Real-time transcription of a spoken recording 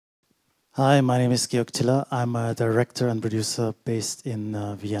Hi, my name is Georg Tiller. I'm a director and producer based in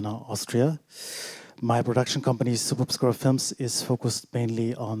Vienna, Austria. My production company, Subobscura Films, is focused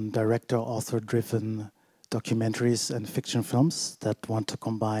mainly on director, author-driven documentaries and fiction films that want to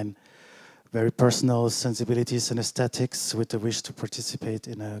combine very personal sensibilities and aesthetics with the wish to participate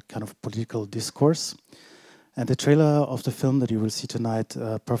in a kind of political discourse. And the trailer of the film that you will see tonight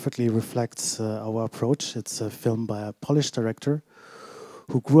perfectly reflects our approach. It's a film by a Polish director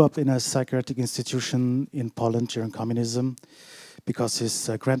who grew up in a psychiatric institution in Poland during communism because his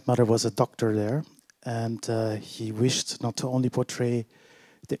grandmother was a doctor there. And he wished not to only portray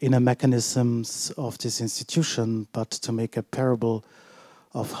the inner mechanisms of this institution, but to make a parable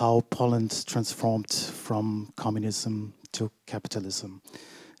of how Poland transformed from communism to capitalism.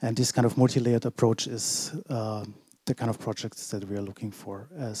 And this kind of multi-layered approach is the kind of projects that we are looking for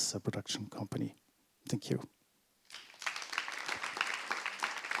as a production company. Thank you.